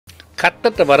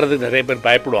கர்த்தர்ட்ட வர்றதுக்கு நிறைய பேர்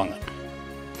பயப்படுவாங்க.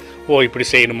 ஓ இப்படி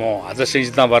செய்யணுமோ, அதை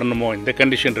செஞ்சு தான் வரணுமோ, இந்த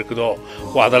கண்டிஷன் இருக்குதோ,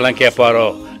 ஓ அதெல்லாம் கேட்பாரோ,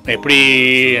 நான் எப்படி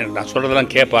நான்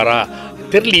சொல்கிறதெல்லாம் கேட்பாரா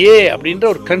தெரியலையே அப்படின்ற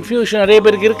ஒரு கன்ஃபியூஷன் நிறைய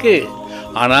பேருக்கு இருக்குது.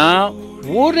 ஆனால்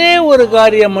ஒரே ஒரு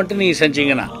காரியம் மட்டும் நீங்கள்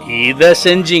செஞ்சீங்கன்னா, இதை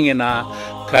செஞ்சீங்கன்னா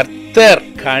கர்த்தர்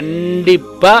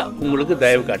கண்டிப்பாக உங்களுக்கு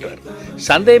தயவு காட்டுவார்.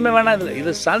 சந்தேகமே வேணாம்,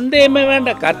 இது சந்தேகமே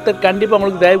வேண்டாம். கர்த்தர் கண்டிப்பாக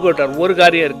உங்களுக்கு தயவு காட்டுவார். ஒரு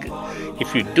காரியம் இருக்குது.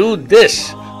 If you do this,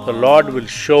 the Lord will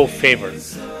show favor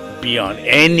beyond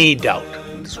any doubt.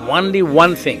 It's only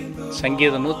one thing.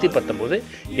 சங்கீதம்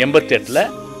 119:88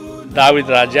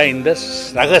 தாவீது ராஜா இந்த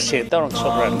ரகசியத்தை அவனுக்கு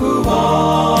சொல்றாரு.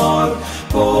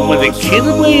 உமது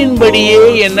கிருபையின்படியே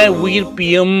என்னை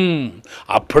உயிர்ப்பியும்,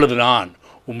 அப்பொழுது நான்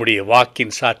உம்முடைய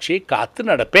வாக்கின் சாட்சியை காத்து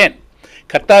நடப்பேன்.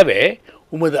 கர்த்தாவே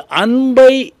உமது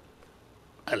அன்பை,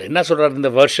 அதில் என்ன சொல்றாரு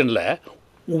இந்த வெர்ஷனில்,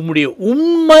 உம்முடைய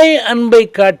உண்மை அன்பை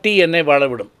காட்டி என்னை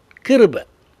வாழவிடும். கிருபை,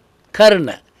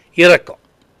 கருணை, இரக்கம்,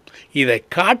 இதை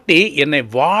காட்டி என்னை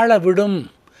வாழவிடும்.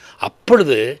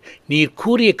 அப்பொழுது நீர்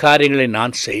கூறிய காரியங்களை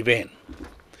நான் செய்வேன்.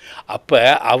 அப்போ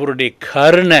அவருடைய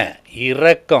கருணை,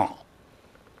 இரக்கம்,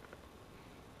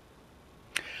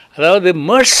 அதாவது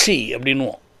mercy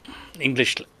அப்படின்னுவோம்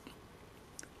இங்கிலீஷில்.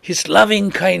 His loving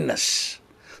kindness.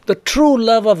 The true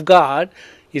love of God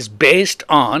is based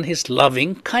on His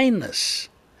loving kindness,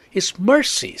 His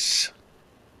mercies.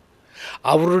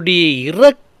 அவருடைய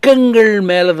இரக்கங்கள்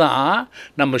மேலே தான்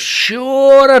நம்ம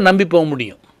ஷியோராக நம்பி போக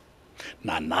முடியும்.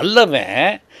 நான் நல்லவன்,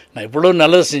 நான் இவ்வளோ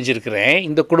நல்லது செஞ்சுருக்கிறேன்,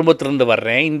 இந்த குடும்பத்திலேருந்து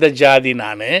வர்றேன், இந்த ஜாதி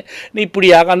நான், நீ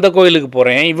இப்படியாக அந்த கோயிலுக்கு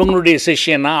போகிறேன், இவங்களுடைய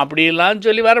சிஷ்யனா அப்படிலாம்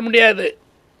சொல்லி வர முடியாது.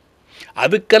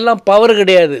 அதுக்கெல்லாம் பவர்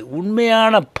கிடையாது.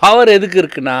 உண்மையான பவர் எதுக்கு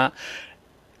இருக்குன்னா,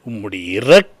 உம்முடைய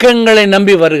இரக்கங்களை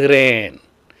நம்பி வருகிறேன்.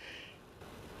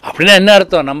 அப்படின்னா என்ன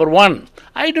அர்த்தம்? Number 1,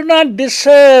 I do not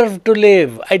deserve to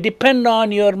live. I depend on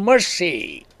your mercy.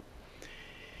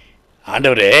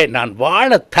 ஆண்டவரே, நான் வாழ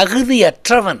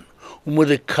தகுதியற்றவன்,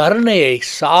 உமது கருணையை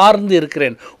சார்ந்து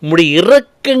இருக்கிறேன். உம்முடைய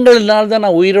இரக்கங்களினால் தான்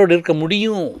நான் உயிரோடு இருக்க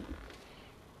முடியும்.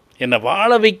 என்னை வாழ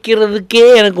வைக்கிறதுக்கே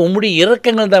எனக்கு உம்முடைய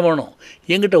இரக்கங்கள் தான் வேணும்.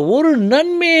 என்கிட்ட ஒரு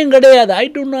நன்மையும் கிடையாது. I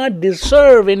do not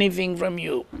deserve anything from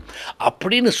you.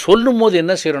 அப்படின்னு சொல்லும் போது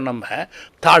என்ன செய்கிறோம்? நம்ம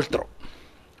தாழ்த்துறோம்.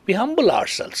 We humble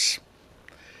ourselves.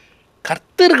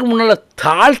 கர்த்தருக்கு முன்னால்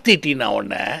தாழ்த்திட்டினா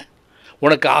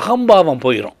உனக்கு அகம்பாவம்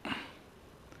போயிடும்,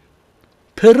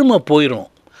 பெருமை போயிடும்,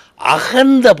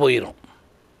 அகந்த போயிடும்.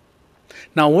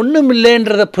 நான் ஒன்றும்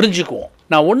இல்லைன்றதை புரிஞ்சுக்குவோம்.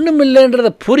 நான் ஒன்றும்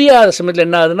இல்லைன்றதை புரியாத சமயத்தில்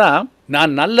என்ன ஆகுதுன்னா,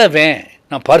 நான் நல்லவன்,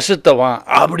 நான் பரிசுத்தவான்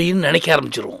அப்படின்னு நினைக்க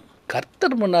ஆரம்பிச்சிருவோம்.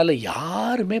 கர்த்தர் முன்னால்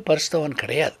யாருமே பரிசுத்தவான்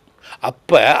கிடையாது.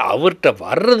 அப்போ அவர்கிட்ட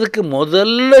வர்றதுக்கு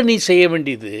முதல்ல நீ செய்ய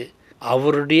வேண்டியது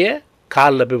அவருடைய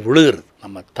காலில் போய் விழுகிறது.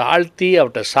 நம்ம தாழ்த்தி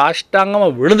அவர்கிட்ட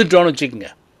சாஷ்டாங்கமாக விழுந்துட்டோன்னு வச்சுக்கோங்க.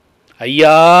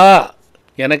 ஐயா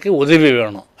எனக்கு உதவி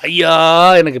வேணும், ஐயா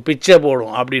எனக்கு பிச்சை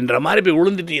போடும் அப்படின்ற மாதிரி போய்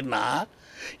விழுந்துட்டீங்கன்னா,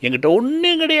 என்கிட்ட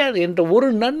ஒன்றும் கிடையாது, என்கிட்ட ஒரு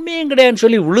நன்மையும் கிடையாதுன்னு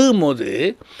சொல்லி விழுகும் போது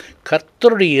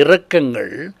கர்த்தருடைய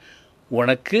இரக்கங்கள்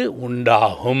உனக்கு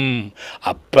உண்டாகும்.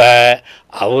 அப்போ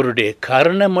அவருடைய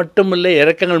கருணை மட்டும் இல்லை,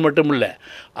 இரக்கங்கள் மட்டும் இல்லை,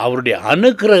 அவருடைய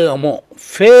அனுக்கிரகமும்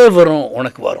ஃபேவரும்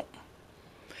உனக்கு வரும்.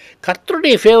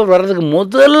 கர்த்தருடைய ஃபேவர் வர்றதுக்கு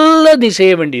முதல்ல நீ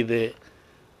செய்ய வேண்டியது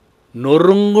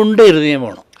நொறுங்குண்ட இருதயம்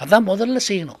வேணும். அதான் முதல்ல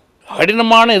செய்யணும்.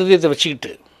 கடினமான இருதயத்தை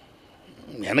வச்சுக்கிட்டு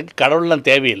எனக்கு கடவுள்லாம்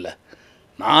தேவையில்லை,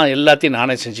 நான் எல்லாத்தையும்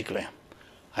நானே செஞ்சுக்குவேன்,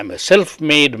 I'm a self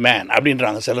mat man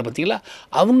அப்படின்றாங்க சில. பார்த்தீங்களா,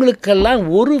 அவங்களுக்கெல்லாம்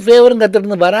ஒரு ஃபேவரும்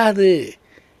கர்த்தர்ந்து வராது.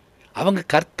 அவங்க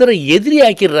கர்த்தரை எதிரி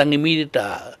ஆக்கிடுறாங்க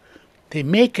இமீடியட்டாக. they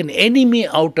make an enemy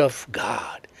out of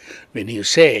God when you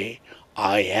say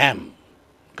I am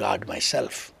God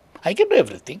myself, I can do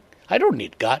everything, I don't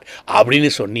need God அப்படின்னு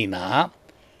சொன்னீங்கன்னா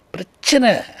பிரச்சனை,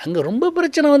 அங்கே ரொம்ப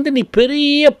பிரச்சனை வந்து நீ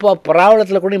பெரிய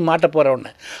பிராவளத்தில் கூட மாட்ட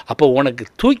போகிறவன. அப்போ உனக்கு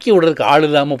தூக்கி விடுறதுக்கு ஆள்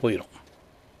இல்லாமல் போயிடும்.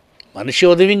 மனுஷ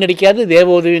உதவியும் கிடைக்காது, தேவ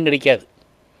உதவியும் கிடைக்காது.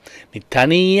 நீ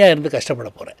தனியாக இருந்து கஷ்டப்பட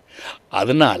போகிற.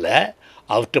 அதனால்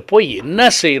அவர்கிட்ட போய் என்ன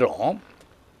செய்கிறோம்?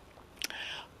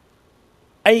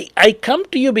 I come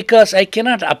to you because I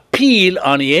cannot appeal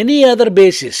on any other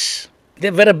basis.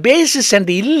 வேறு பேசிஸ்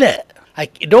அண்ட் இல்லை. I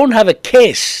don't have a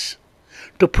case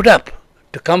to put up,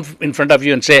 to come in front of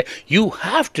you and say, you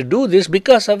have to do this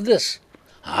because of this.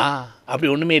 அப்படி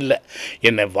ஒன்றுமே இல்லை.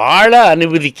 என்னை வாழ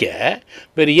அனுமதிக்க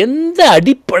வேறு எந்த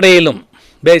அடிப்படையிலும்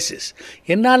பேசிஸ்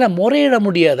என்னால் முறையிட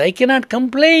முடியாது. I cannot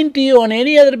complain to you on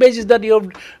any other basis that you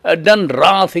have done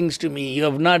wrong things to me, you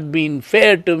have not been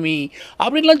fair to me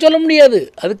அப்படின்லாம் சொல்ல முடியாது.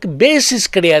 அதுக்கு பேசிஸ்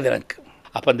கிடையாது எனக்கு.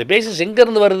 அப்போ அந்த பேசிஸ்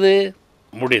எங்கேருந்து வருது?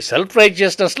 நம்முடைய செல்ஃப்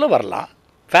ரைச்சியஸ்னஸில் வரலாம்,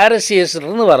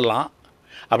 பாரிசியஸ்லேருந்து வரலாம்.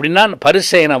 அப்படின்னா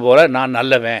பரிசேயனை போல நான்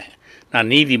நல்லவன், நான்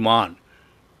நீதிமான்,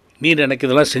 நீர் எனக்கு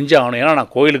இதெல்லாம் செஞ்சாகணும், ஏன்னா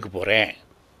நான் கோயிலுக்கு போகிறேன்,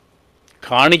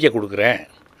 காணிக்க கொடுக்குறேன்,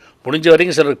 முடிஞ்ச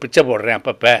வரைக்கும் சிலருக்கு பிச்சை போடுறேன்,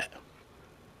 அப்பப்போ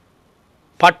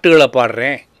பாட்டுகளை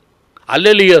பாடுறேன்,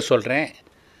 அல்லலியோ சொல்கிறேன்,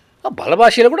 பல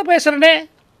பாஷையில் கூட பேசுகிறேனே,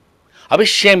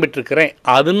 அபிஷேகம் பெற்றிருக்கிறேன்.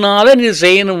 அதனால நீ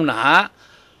செய்யணும்னா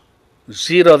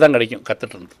 0 தான் கிடைக்கும்.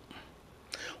 கற்றுட்டு இருந்து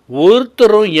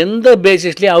ஒருத்தரும் எந்த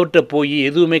பேசிஸ்லேயும் அவர்கிட்ட போய்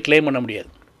எதுவுமே கிளைம் பண்ண முடியாது.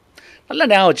 நல்லா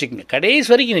ஞாபகம் வச்சுக்கோங்க,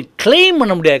 கடைசி வரைக்கும் நீ கிளைம்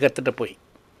பண்ண முடியாது. கற்றுட்ட போய்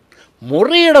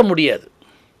முறையிட முடியாது.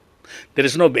 There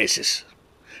is no basis.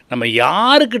 நம்ம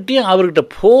யாருக்கிட்டையும் அவர்கிட்ட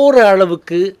போகிற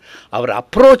அளவுக்கு, அவர்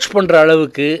அப்ரோச் பண்ணுற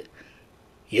அளவுக்கு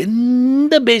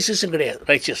எந்த பேசிஸும் கிடையாது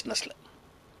ரைச்சியஸ்னஸில்.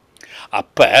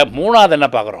 அப்போ 3வது என்ன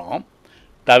பார்க்குறோம்,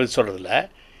 தாவீது சொல்கிறதுல,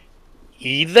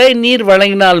 இதை நீர்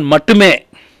வழங்கினால் மட்டுமே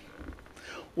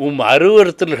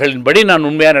அறிவுறுத்தல்களின்படி நான்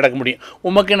உண்மையாக நடக்க முடியும்,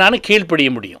 உமக்கு நான் கீழ்ப்படிய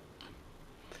முடியும்.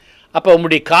 அப்போ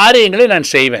உம்முடைய காரியங்களை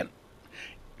நான் செய்வேன்.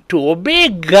 To obey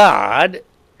God,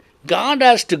 God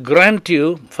has to grant you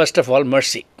first of all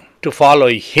mercy to follow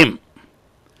him.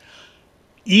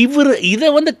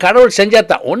 இதை கடவுள் செஞ்சால்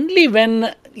தான், only when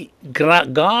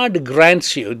God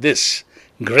grants you this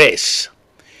grace,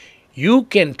 you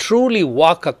can truly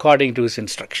walk according to his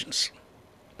instructions.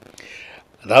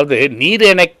 அதாவது நீர்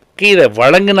எனக்கு இதை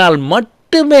வழங்கினால்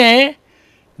மட்டுமே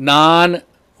நான்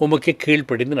உமக்கு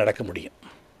கீழ்ப்படிந்து நடக்க முடியும்.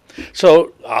 ஸோ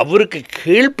அவருக்கு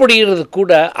கீழ்ப்படுகிறது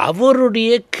கூட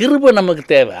அவருடைய கிருபை நமக்கு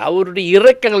தேவை, அவருடைய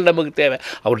இரக்கங்கள் நமக்கு தேவை,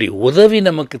 அவருடைய உதவி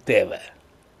நமக்கு தேவை.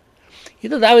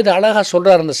 இது தாவீது அழகாக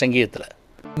சொல்கிறார் அந்த சங்கீதத்தில்.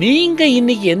 நீங்கள்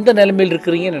இன்றைக்கி எந்த நிலைமையில்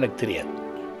இருக்கிறீங்கன்னு எனக்கு தெரியாது,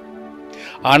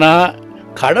 ஆனால்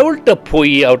கடவுள்கிட்ட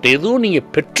போய் அவர்கிட்ட எதுவும் நீங்கள்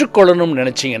பெற்றுக்கொள்ளணும்னு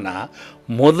நினச்சிங்கன்னா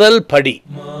முதல் படி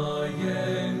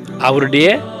அவருடைய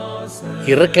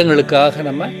இரக்கங்களுக்காக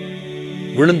நம்ம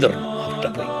விழுந்துடணும். அவர்கிட்ட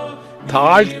போய்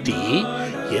தாழ்த்தி,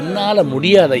 என்னால்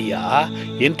முடியாதையா,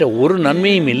 என்கிட்ட ஒரு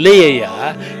நன்மையும் இல்லையா,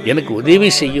 எனக்கு உதவி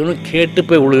செய்யணும்னு கேட்டு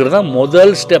போய் விழுகிறது தான்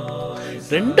முதல் ஸ்டெப்.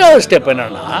 2வது ஸ்டெப்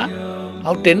என்னென்னா,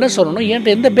 அவர்கிட்ட என்ன சொல்லணும்,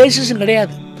 என்கிட்ட எந்த பேசிஸும்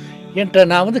கிடையாது, என்கிட்ட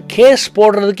நான் கேஸ்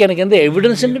போடுறதுக்கு எனக்கு எந்த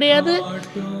எவிடன்ஸும் கிடையாது.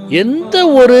 எந்த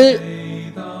ஒரு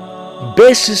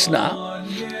பேசிஸ்னா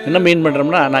என்ன மீன்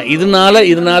பண்ணுறோம்னா, நான் இதனால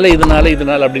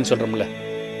அப்படின்னு சொல்கிறோம்ல,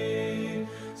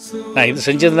 நான் இது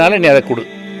செஞ்சதுனால நீ அதை கொடு,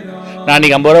 நான்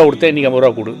இன்றைக்கி 50 ரூபா கொடுத்தேன், இன்றைக்கி 50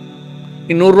 ரூபா கொடு,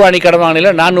 நீ 100 ரூபா நீ கடன்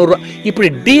வாங்கல, நான் 100 ரூபா, இப்படி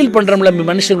டீல் பண்ணுறோம்ல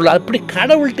மனுஷங்கள. அப்படி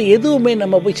கடவுள்கிட்ட எதுவுமே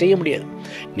நம்ம போய் செய்ய முடியாது.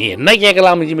 நீ என்ன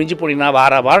கேட்கலாம், மிஞ்சி போனி, நான்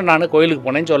வாரம் நான் கோயிலுக்கு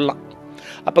போனேன்னு சொல்லலாம்.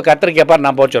 அப்போ கர்த்தர் கேட்பார்,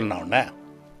 நான் போக சொல்லணும் உன்னை,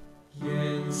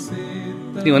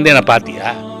 நீ என்னை பார்த்தியா,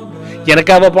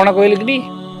 எனக்காக போன கோயிலுக்கு நீ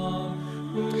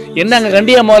என்ன அங்கே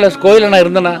கண்டியா முதல்ல கோயிலில் நான்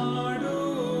இருந்தேனா?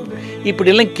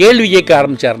 இப்படிலாம் கேள்வி கேட்க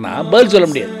ஆரம்பித்தார்னா பதில் சொல்ல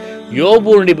முடியாது.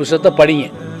 யோபுடைய புஸ்தகத்தை படிங்க,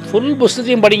 ஃபுல்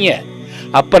புஸ்தகத்தையும் படிங்க,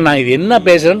 அப்போ நான் இது என்ன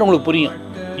பேசுகிறேன்னு உங்களுக்கு புரியும்.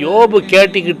 யோபு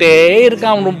கேட்டுக்கிட்டே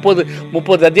இருக்கான்.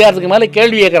 30 அதிகாரத்துக்கு மேலே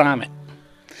கேள்வி கேட்குறான். அவன்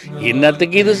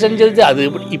என்னத்துக்கு இது செஞ்சது, அது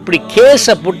இப்படி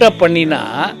கேஸை புட்டப் பண்ணினா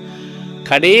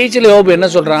கடைசியில் யோபு என்ன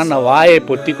சொல்கிறான், நான் வாயை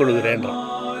பொத்தி கொடுக்குறேன்றான்.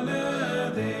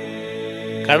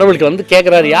 கடவுளுக்கு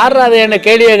கேட்குறாரு, யாரா அதை என்ன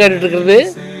கேள்வியாக கேட்டுட்டு இருக்கிறது?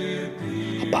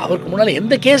 அப்போ அவருக்கு முன்னால்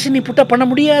எந்த கேஸும் நீ புட்டப் பண்ண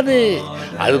முடியாது.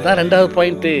 அதுதான் 2வது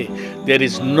point. There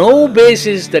is no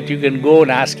basis that you can go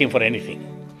and asking for anything.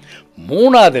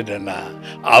 3வது என்னன்னா,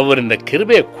 அவர் இந்த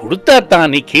கிருபையை கொடுத்தா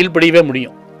தான் நீ கீழ்ப்படியவே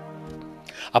முடியும்.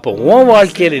 அப்போ உன்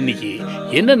வாழ்க்கையில் இன்னைக்கு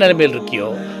என்ன நிலைமையில் இருக்கியோ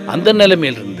அந்த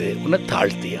நிலைமையிலிருந்து உன்னை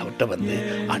தாழ்த்தி அவர்கிட்ட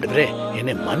ஆண்டவரே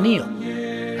என்னை மன்னியும்,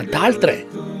 நான் தாழ்த்துறேன்,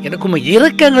 எனக்கு உங்க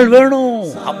இரக்கங்கள் வேணும்,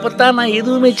 அப்போத்தான் நான்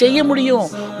எதுவுமே செய்ய முடியும்,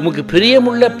 உமக்கு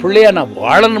பிரியமுள்ள பிள்ளையா நான்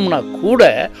வாழணும்னா கூட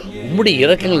உம்முடைய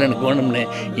இரக்கங்கள் எனக்கு வேணும்னு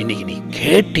இன்னைக்கு நீ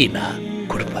கேட்டினா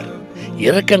கொடுப்பார்.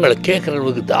 இரக்கங்களை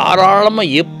கேட்குறவங்களுக்கு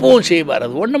தாராளமாக எப்பவும் செய்வார்.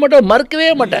 அது ஒன்று மட்டும் மறுக்கவே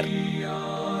மாட்டார்.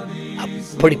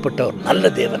 அப்படிப்பட்ட ஒரு நல்ல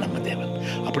தேவன் நம்ம தேவன்,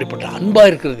 அப்படிப்பட்ட அன்பாக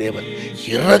இருக்கிற தேவன்,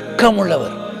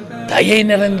 இரக்கமுள்ளவர், தயை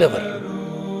நிறைந்தவர்,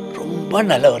 ரொம்ப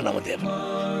நல்லவர் நம்ம தேவன்.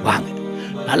 வாங்க,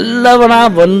 நல்லவனாக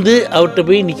அவர்கிட்ட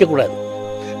போய் நிற்கக்கூடாது.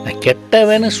 நான்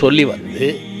கெட்டவன்னு சொல்லி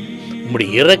உங்களுடைய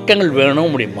இரக்கங்கள் வேணும்,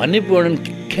 உங்களுடைய மன்னிப்பு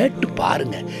வேணும்னு கேட்டு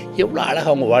பாருங்கள். எவ்வளோ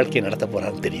அழகாக அவங்க வாழ்க்கையை நடத்த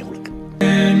போகிறான்னு தெரியும் உங்களுக்கு.